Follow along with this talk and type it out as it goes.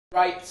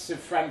Rights of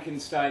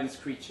Frankenstein's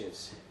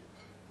Creatures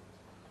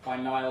by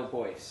Niall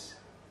Boyce.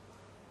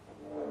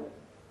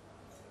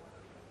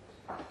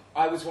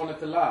 I was one of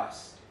the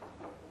last.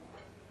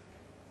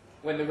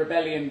 When the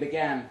rebellion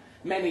began,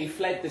 many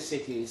fled the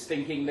cities,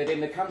 thinking that in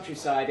the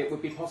countryside it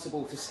would be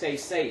possible to stay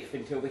safe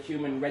until the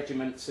human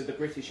regiments of the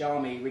British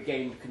Army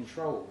regained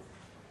control.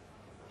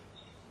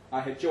 I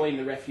had joined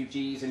the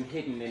refugees and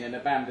hidden in an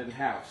abandoned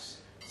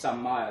house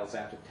some miles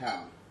out of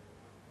town.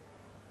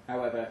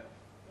 However,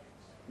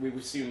 we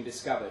were soon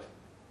discovered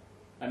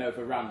and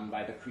overrun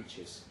by the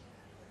creatures.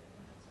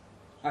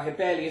 I had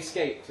barely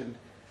escaped, and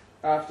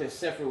after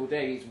several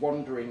days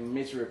wandering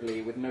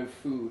miserably with no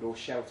food or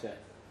shelter,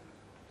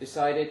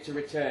 decided to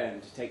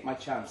return to take my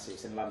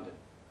chances in London.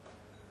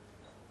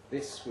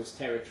 This was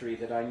territory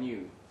that I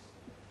knew,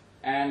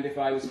 and if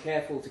I was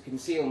careful to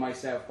conceal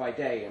myself by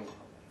day and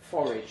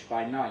forage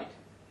by night,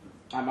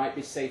 I might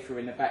be safer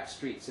in the back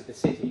streets of the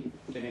city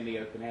than in the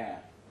open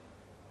air.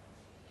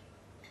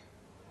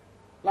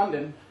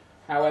 London,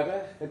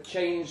 however, had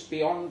changed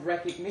beyond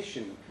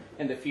recognition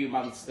in the few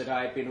months that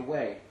I had been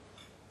away.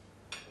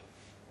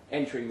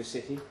 Entering the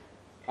city,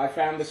 I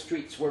found the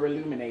streets were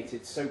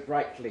illuminated so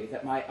brightly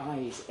that my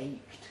eyes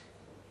ached.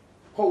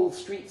 Whole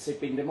streets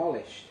had been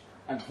demolished,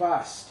 and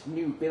vast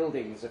new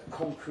buildings of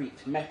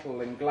concrete,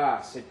 metal, and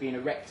glass had been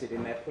erected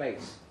in their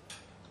place.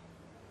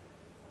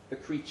 The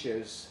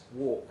creatures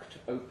walked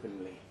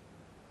openly,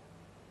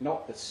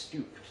 not the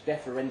stooped,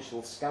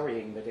 deferential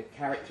scurrying that had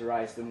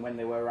characterized them when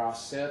they were our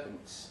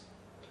servants.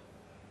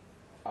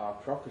 Our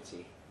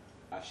property,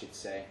 I should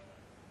say.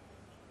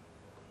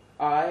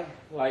 I,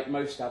 like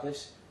most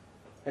others,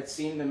 had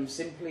seen them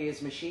simply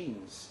as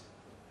machines.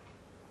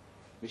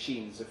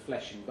 Machines of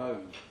flesh and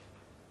bone.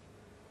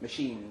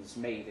 Machines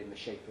made in the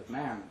shape of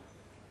man.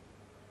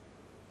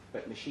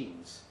 But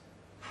machines,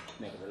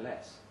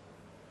 nevertheless.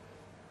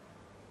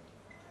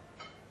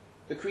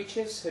 The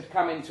creatures had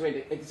come into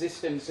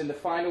existence in the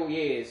final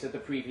years of the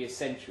previous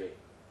century.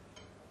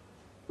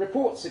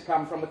 Reports had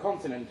come from the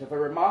continent of a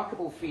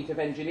remarkable feat of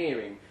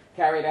engineering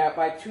carried out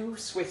by two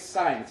Swiss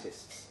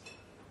scientists,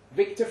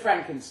 Victor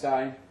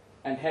Frankenstein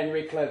and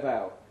Henry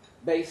Clerval,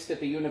 based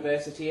at the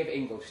University of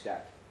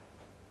Ingolstadt.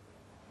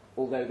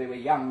 Although they were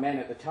young men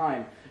at the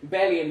time,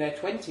 barely in their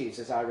 20s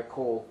as I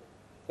recall,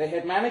 they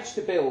had managed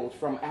to build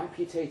from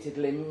amputated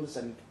limbs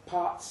and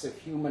parts of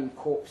human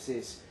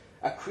corpses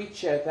a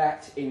creature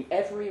that, in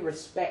every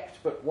respect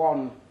but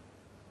one,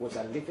 was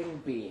a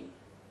living being.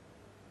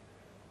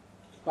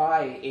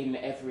 By in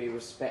every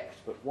respect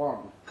but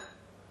one,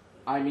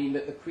 I mean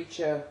that the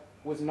creature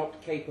was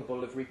not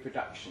capable of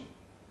reproduction.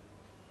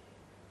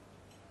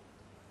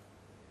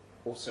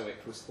 Or so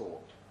it was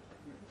thought.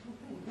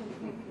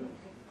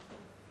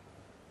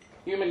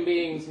 Human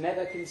beings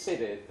never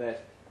considered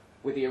that,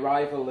 with the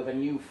arrival of a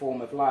new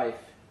form of life,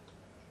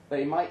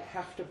 they might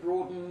have to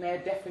broaden their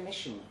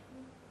definition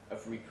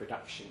of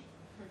reproduction.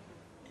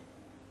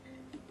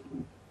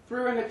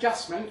 Through an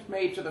adjustment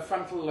made to the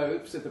frontal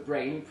lobes of the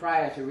brain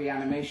prior to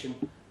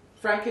reanimation,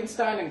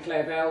 Frankenstein and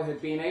Clerval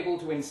had been able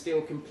to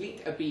instill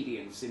complete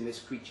obedience in this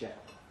creature.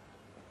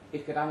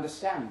 It could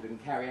understand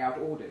and carry out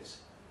orders,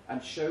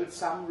 and showed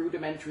some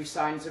rudimentary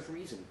signs of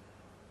reason.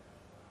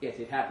 Yet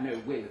it had no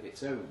will of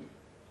its own.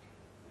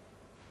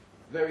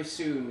 Very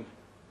soon,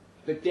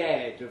 the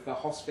dead of the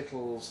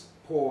hospitals,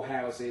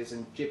 poorhouses,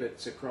 and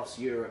gibbets across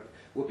Europe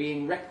were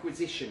being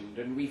requisitioned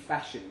and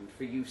refashioned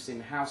for use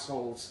in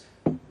households,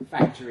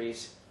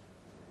 factories,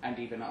 and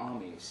even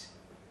armies.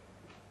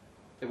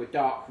 There were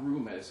dark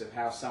rumours of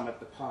how some of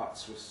the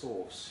parts were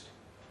sourced.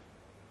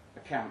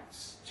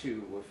 Accounts,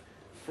 too, of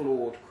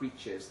flawed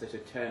creatures that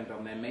had turned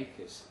on their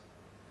makers.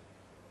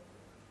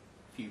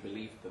 Few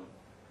believed them.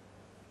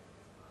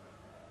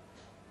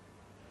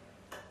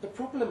 The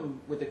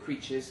problem with the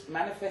creatures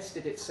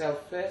manifested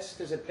itself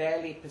first as a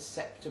barely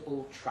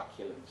perceptible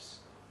truculence,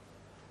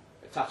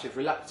 a touch of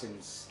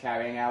reluctance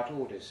carrying out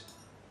orders,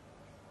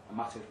 a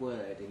muttered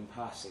word in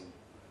passing.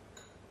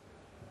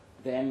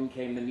 Then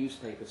came the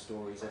newspaper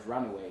stories of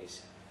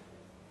runaways,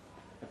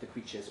 of the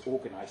creatures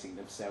organising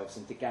themselves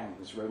into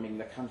gangs roaming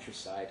the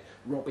countryside,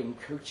 robbing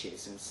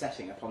coaches and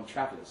setting upon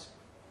travellers.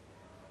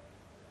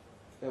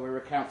 There were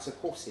accounts of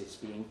horses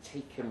being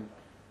taken,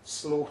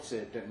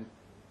 slaughtered and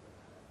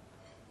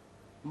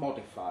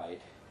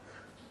modified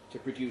to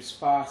produce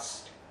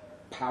fast,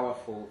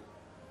 powerful,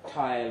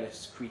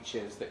 tireless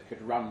creatures that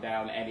could run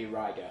down any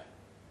rider.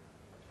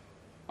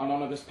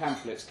 Anonymous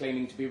pamphlets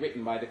claiming to be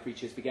written by the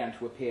creatures began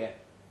to appear.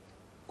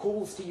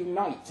 Calls to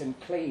unite and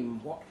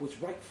claim what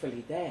was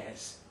rightfully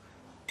theirs.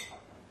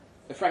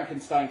 The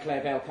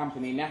Frankenstein-Clerval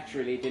company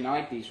naturally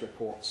denied these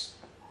reports,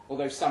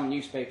 although some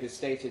newspapers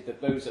stated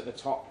that those at the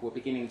top were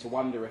beginning to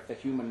wonder if the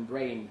human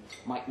brain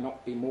might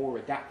not be more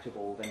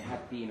adaptable than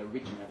had been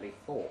originally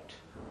thought.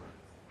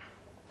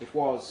 It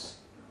was,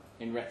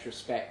 in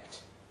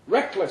retrospect,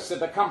 reckless of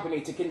the company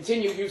to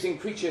continue using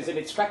creatures in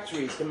its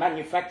factories to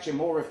manufacture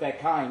more of their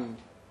kind.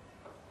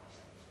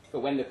 But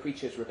when the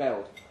creatures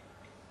rebelled,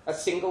 a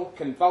single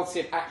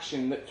convulsive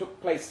action that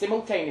took place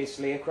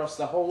simultaneously across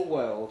the whole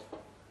world,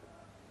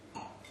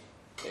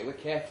 They were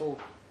careful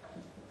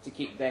to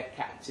keep their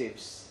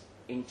captives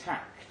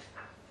intact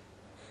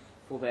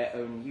for their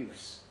own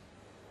use.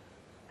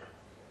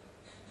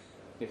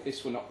 If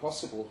this were not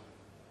possible,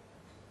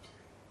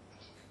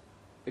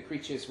 the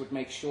creatures would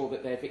make sure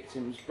that their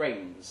victims'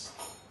 brains,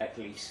 at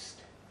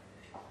least,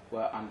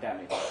 were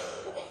undamaged.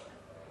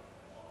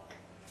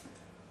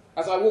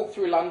 As I walked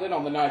through London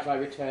on the night I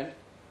returned,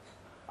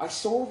 I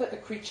saw that the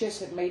creatures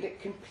had made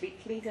it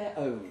completely their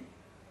own.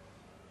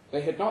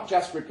 They had not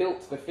just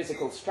rebuilt the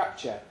physical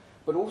structure,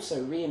 but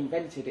also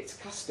reinvented its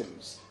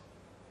customs.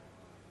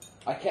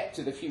 I kept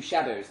to the few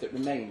shadows that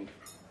remained,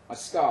 my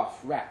scarf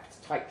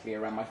wrapped tightly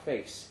around my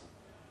face.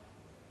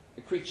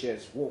 The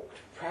creatures walked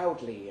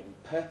proudly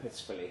and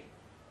purposefully.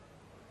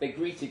 They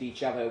greeted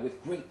each other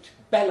with great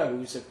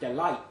bellows of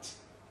delight.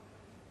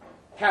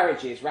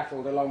 Carriages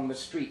rattled along the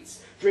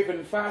streets,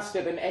 driven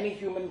faster than any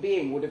human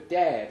being would have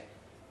dared,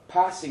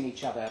 passing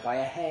each other by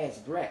a hair's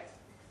breadth,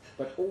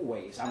 but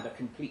always under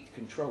complete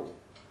control.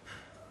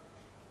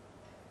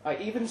 I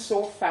even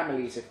saw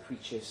families of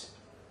creatures,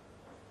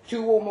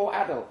 2 or more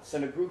adults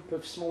and a group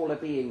of smaller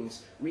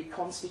beings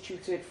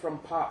reconstituted from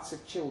parts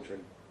of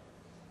children,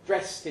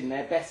 dressed in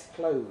their best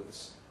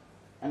clothes,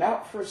 and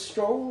out for a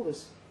stroll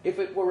as if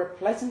it were a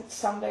pleasant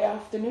Sunday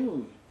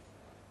afternoon,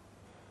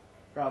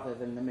 rather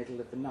than the middle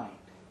of the night.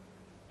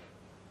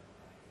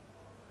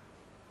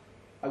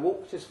 I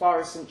walked as far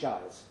as St.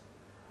 Giles.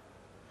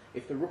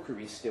 If the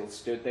rookeries still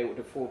stood, they would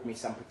afford me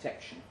some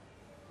protection.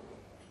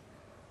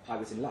 I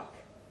was in luck.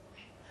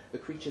 The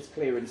creatures'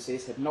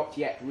 clearances had not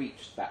yet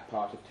reached that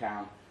part of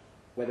town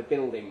where the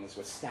buildings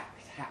were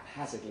stacked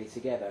haphazardly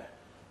together,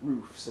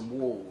 roofs and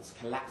walls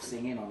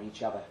collapsing in on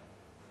each other.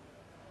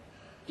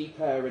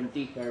 Deeper and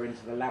deeper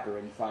into the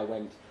labyrinth I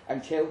went,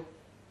 until,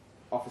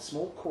 off a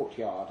small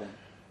courtyard and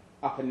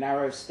up a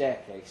narrow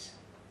staircase,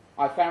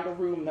 I found a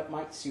room that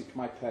might suit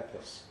my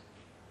purpose.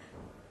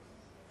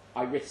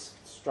 I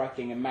risked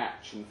striking a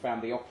match and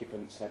found the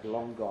occupants had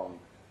long gone,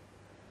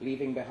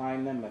 leaving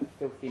behind them a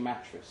filthy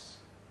mattress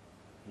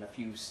and a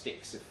few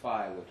sticks of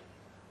firewood.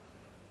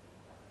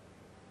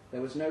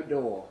 There was no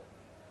door,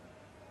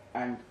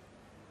 and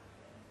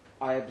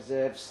I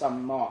observed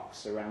some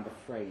marks around the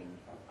frame,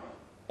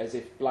 as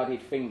if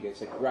bloodied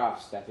fingers had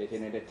grasped at it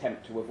in an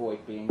attempt to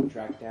avoid being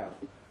dragged out.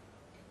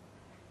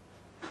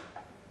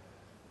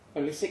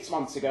 Only 6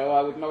 months ago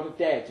I would not have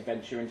dared to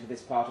venture into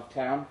this part of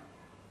town.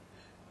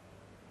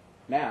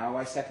 Now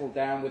I settled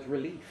down with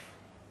relief.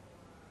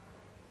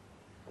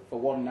 For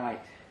one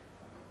night,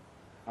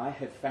 I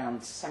had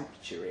found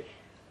sanctuary.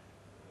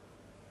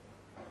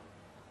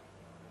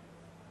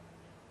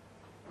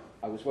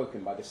 I was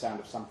woken by the sound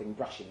of something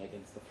brushing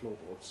against the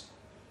floorboards.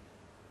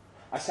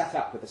 I sat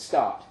up with a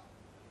start.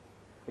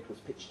 It was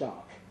pitch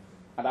dark,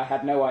 and I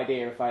had no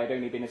idea if I had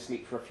only been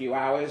asleep for a few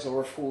hours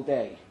or a full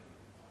day.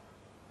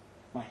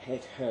 My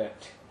head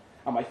hurt,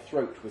 and my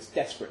throat was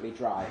desperately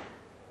dry.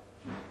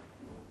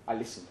 I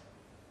listened.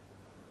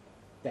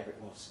 There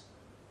it was,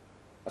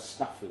 a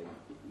snuffling,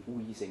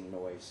 wheezing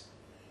noise,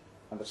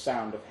 and the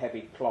sound of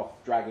heavy cloth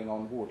dragging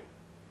on wood.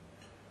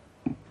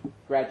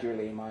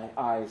 Gradually my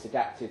eyes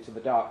adapted to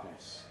the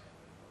darkness,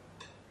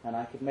 and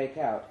I could make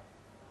out,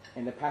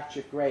 in the patch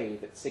of grey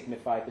that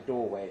signified the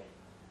doorway,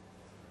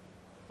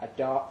 a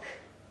dark,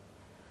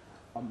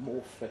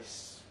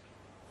 amorphous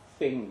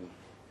thing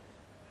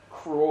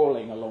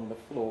crawling along the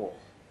floor.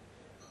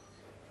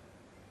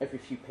 Every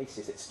few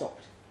paces it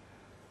stopped,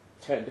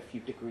 turned a few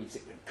degrees,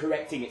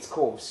 correcting its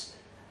course,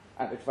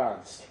 and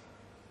advanced,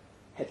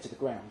 head to the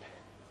ground,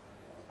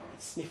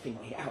 sniffing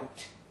me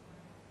out.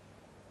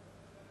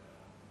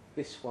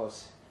 This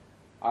was,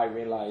 I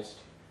realized,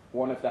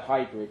 one of the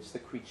hybrids the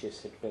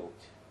creatures had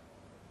built.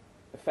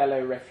 A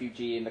fellow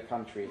refugee in the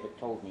country had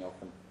told me of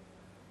them.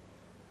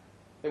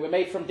 They were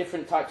made from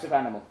different types of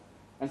animal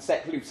and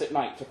set loose at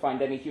night to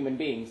find any human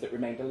beings that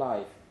remained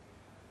alive.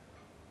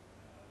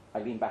 I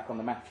leaned back on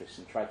the mattress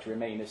and tried to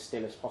remain as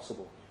still as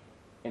possible,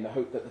 in the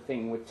hope that the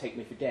thing would take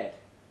me for dead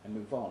and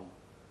move on.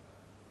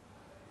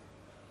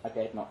 I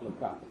dared not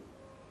look up,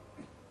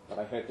 but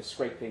I heard the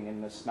scraping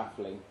and the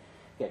snuffling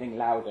getting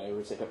louder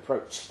as it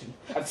approached,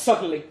 and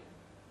suddenly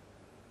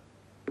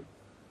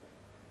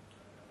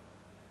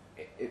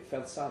it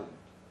fell silent.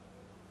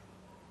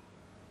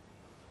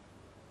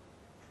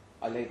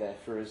 I lay there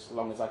for as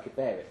long as I could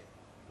bear it.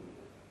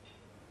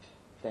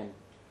 Then,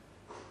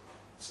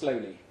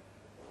 slowly,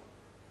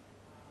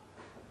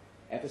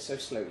 ever so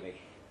slowly,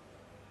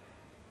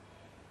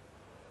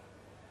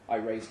 I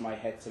raised my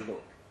head to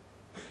look.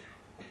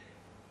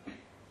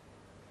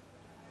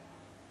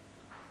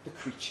 The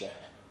creature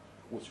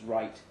was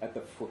right at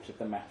the foot of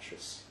the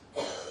mattress.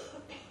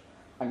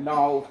 A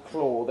gnarled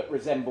claw that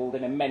resembled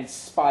an immense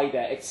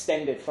spider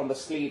extended from the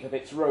sleeve of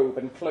its robe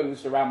and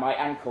closed around my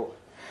ankle.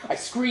 I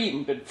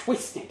screamed and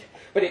twisted,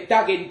 but it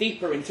dug in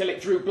deeper until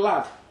it drew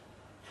blood.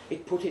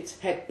 It put its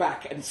head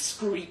back and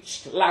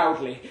screeched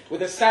loudly,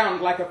 with a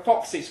sound like a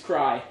fox's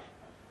cry.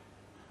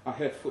 I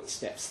heard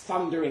footsteps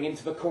thundering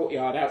into the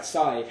courtyard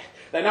outside,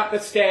 then up the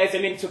stairs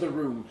and into the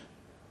room.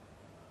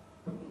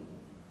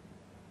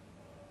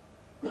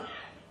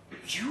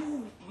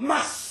 You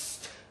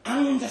must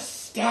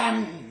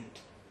understand,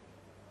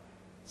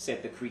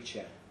 said the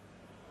creature,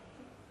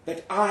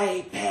 that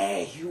I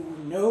bear you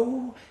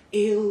no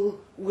ill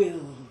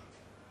will.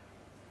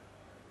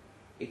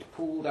 It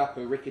pulled up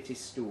a rickety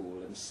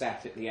stool and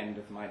sat at the end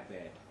of my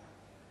bed.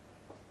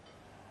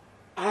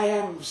 I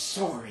am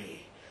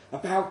sorry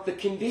about the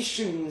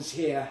conditions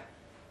here,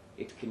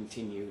 it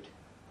continued.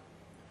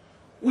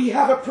 We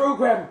have a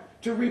program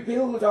to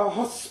rebuild our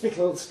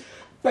hospitals,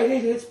 but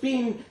it has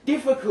been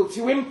difficult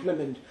to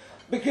implement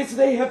because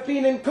they have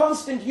been in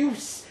constant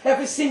use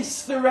ever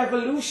since the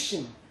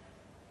revolution.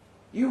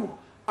 You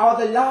are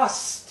the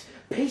last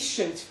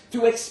patient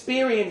to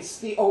experience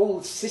the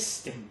old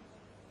system.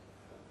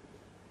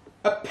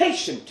 A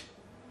patient,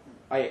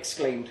 I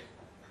exclaimed.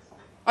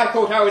 I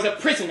thought I was a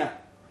prisoner.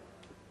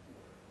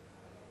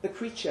 The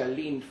creature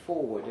leaned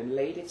forward and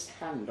laid its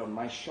hand on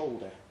my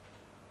shoulder.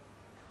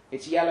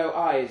 Its yellow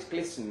eyes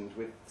glistened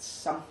with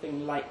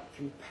something like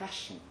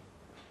compassion.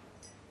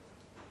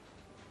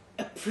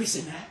 A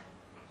prisoner?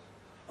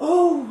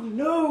 Oh,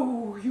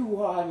 no,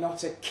 you are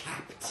not a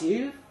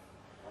captive.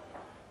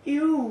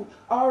 You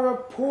are a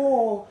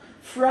poor,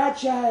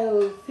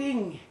 fragile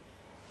thing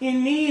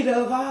in need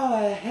of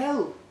our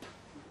help.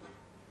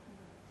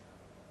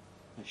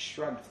 I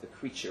shrugged the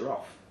creature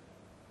off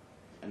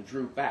and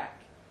drew back.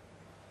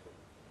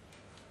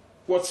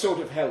 What sort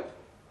of help?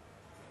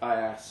 I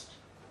asked.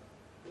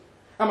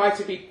 Am I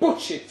to be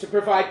butchered to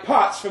provide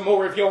parts for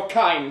more of your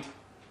kind?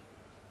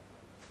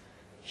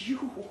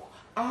 You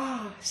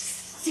are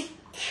sick,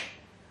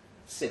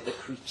 said the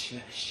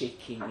creature,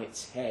 shaking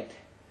its head,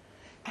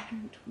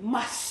 and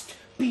must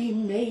be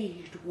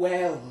made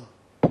well.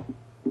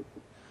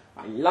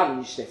 I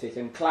lunged at it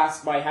and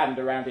clasped my hand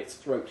around its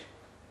throat.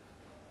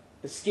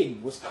 The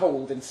skin was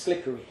cold and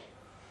slippery.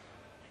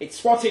 It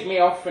swatted me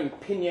off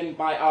and pinioned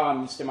my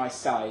arms to my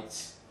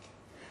sides.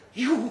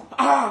 You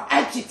are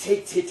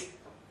agitated,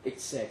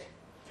 it said.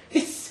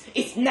 This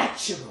is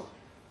natural.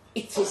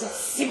 It is a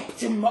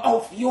symptom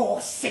of your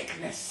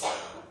sickness.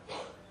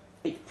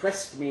 It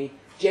pressed me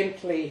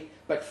gently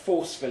but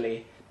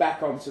forcefully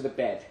back onto the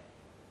bed.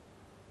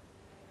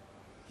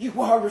 You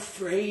are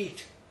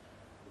afraid.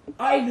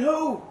 I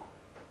know.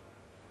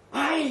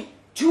 I,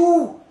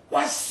 too,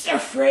 was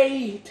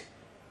afraid.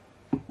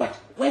 But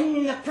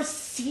when the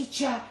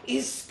procedure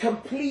is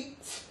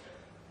complete,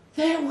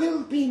 there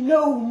will be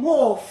no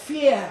more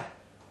fear.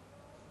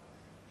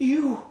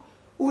 You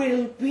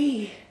will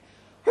be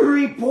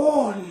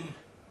reborn.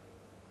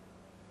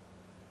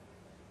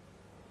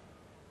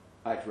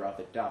 I'd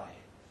rather die.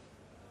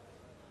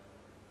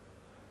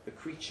 The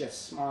creature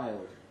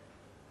smiled,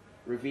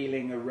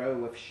 revealing a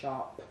row of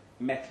sharp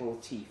metal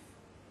teeth.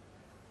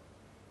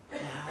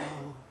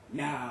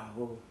 Now,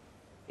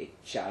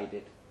 it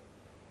chided.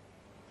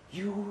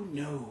 You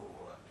know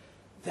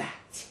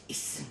that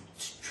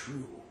isn't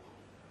true.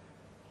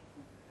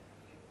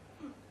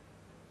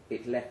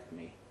 It left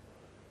me,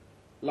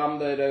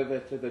 lumbered over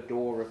to the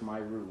door of my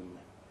room,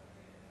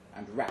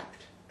 and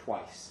rapped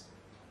twice.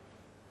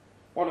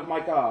 One of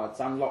my guards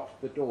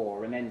unlocked the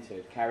door and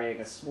entered,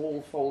 carrying a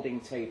small folding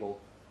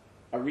table,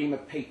 a ream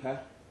of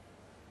paper,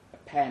 a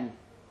pen,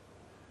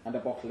 and a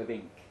bottle of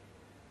ink.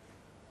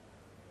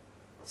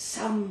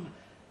 Some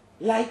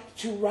like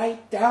to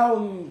write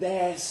down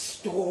their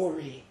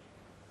story,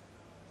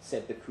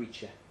 said the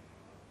creature.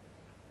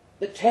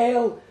 The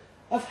tale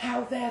of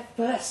how their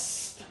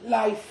first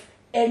life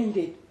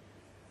ended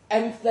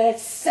and their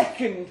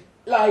second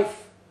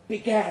life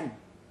began.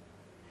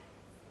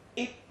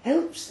 It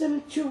helps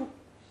them to,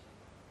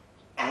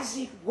 as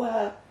it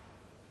were,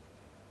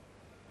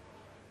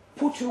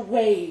 put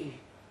away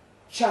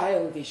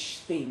childish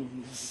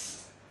things.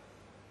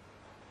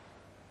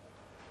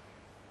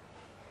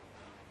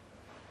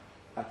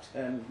 I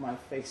turned my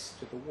face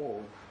to the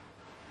wall.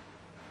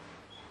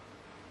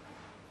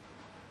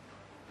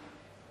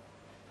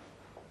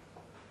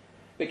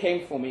 They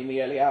came for me in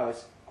the early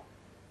hours.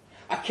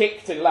 I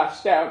kicked and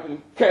lashed out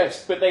and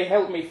cursed, but they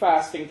held me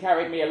fast and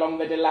carried me along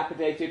the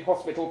dilapidated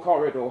hospital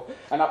corridor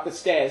and up the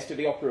stairs to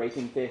the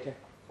operating theatre.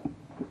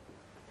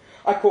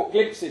 I caught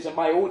glimpses of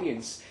my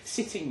audience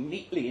sitting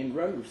neatly in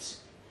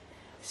rows,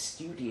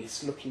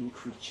 studious-looking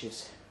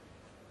creatures,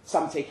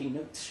 some taking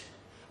notes,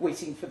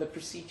 waiting for the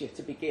procedure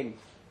to begin.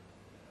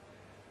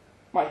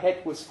 My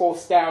head was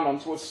forced down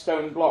onto a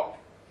stone block,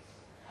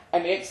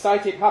 and the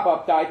excited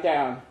hubbub died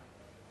down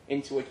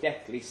into a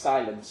deathly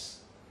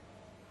silence.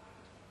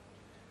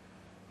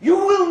 You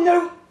will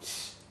note,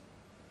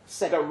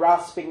 said a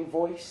rasping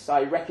voice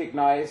I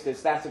recognized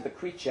as that of the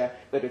creature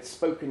that had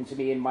spoken to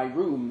me in my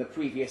room the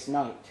previous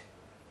night,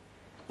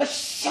 the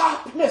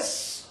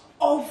sharpness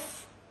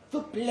of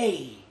the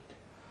blade.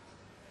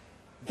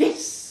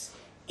 This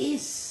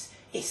is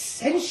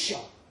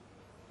essential.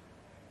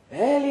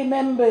 Early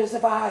members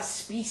of our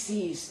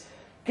species,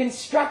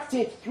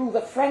 constructed through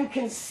the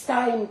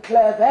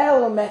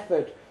Frankenstein-Clerval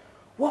method,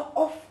 were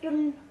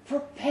often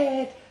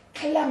prepared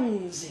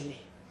clumsily.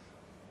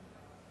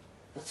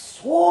 The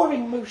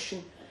soaring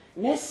motion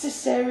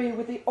necessary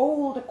with the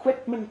old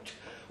equipment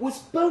was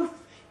both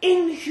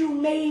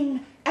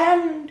inhumane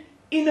and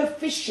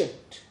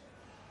inefficient.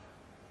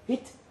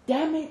 It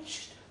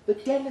damaged the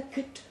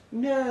delicate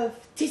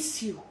nerve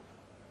tissue.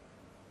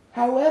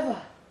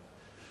 However,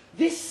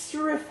 this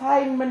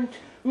refinement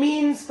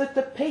means that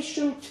the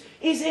patient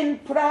is in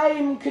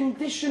prime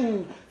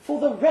condition for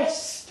the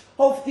rest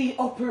of the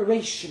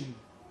operation.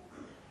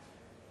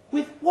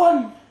 With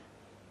one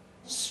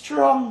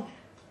strong,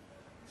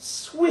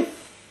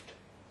 swift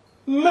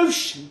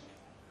motion,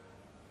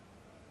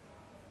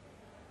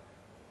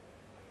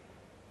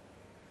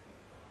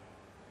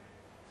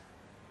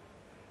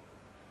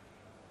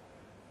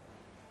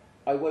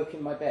 I woke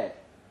in my bed.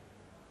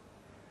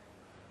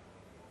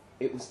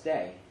 It was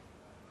day.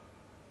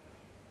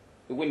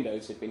 The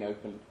windows had been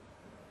opened,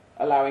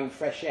 allowing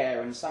fresh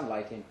air and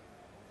sunlight in.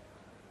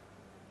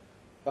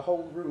 The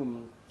whole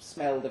room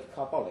smelled of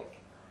carbolic.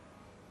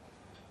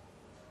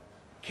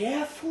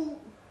 "Careful,"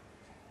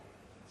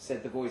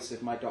 said the voice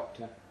of my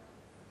doctor.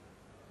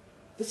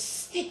 "the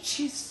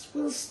stitches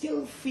will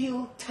still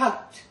feel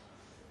tight,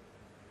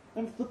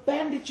 and the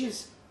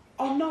bandages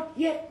are not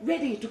yet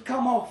ready to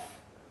come off.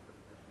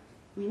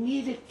 We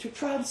needed to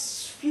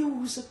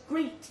transfuse a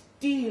great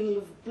deal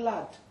of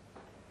blood."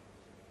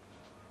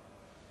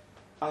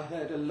 I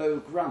heard a low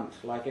grunt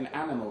like an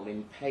animal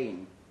in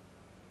pain.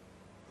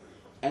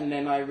 And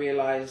then I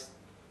realized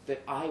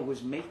that I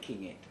was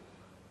making it.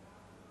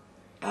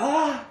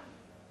 "Ah,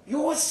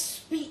 your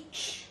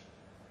speech.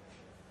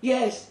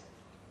 Yes,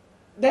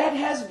 that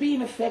has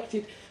been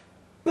affected,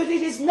 but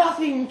it is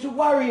nothing to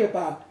worry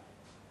about.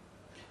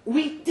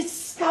 We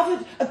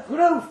discovered a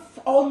growth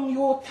on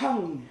your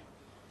tongue.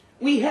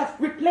 We have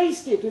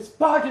replaced it as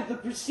part of the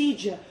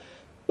procedure,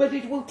 but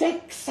it will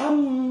take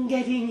some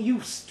getting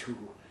used to."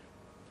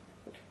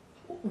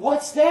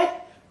 "What's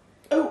that?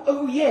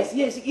 Oh,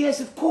 yes,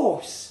 of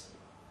course."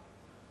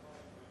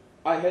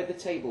 I heard the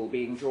table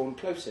being drawn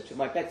closer to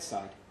my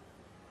bedside.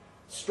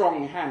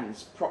 Strong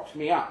hands propped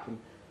me up and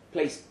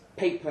placed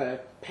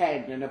paper,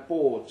 pen, and a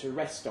board to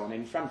rest on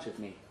in front of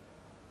me.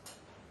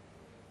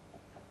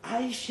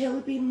 "I shall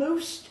be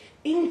most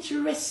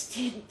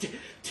interested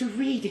to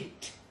read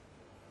it,"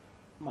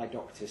 my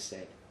doctor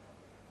said.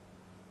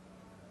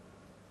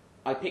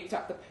 I picked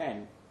up the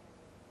pen.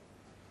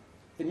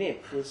 The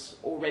nib was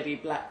already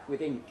black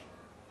with ink.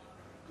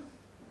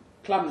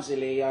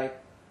 Clumsily, I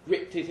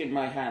gripped it in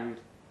my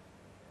hand,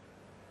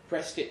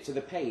 pressed it to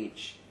the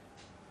page,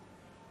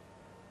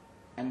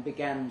 and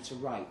began to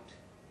write.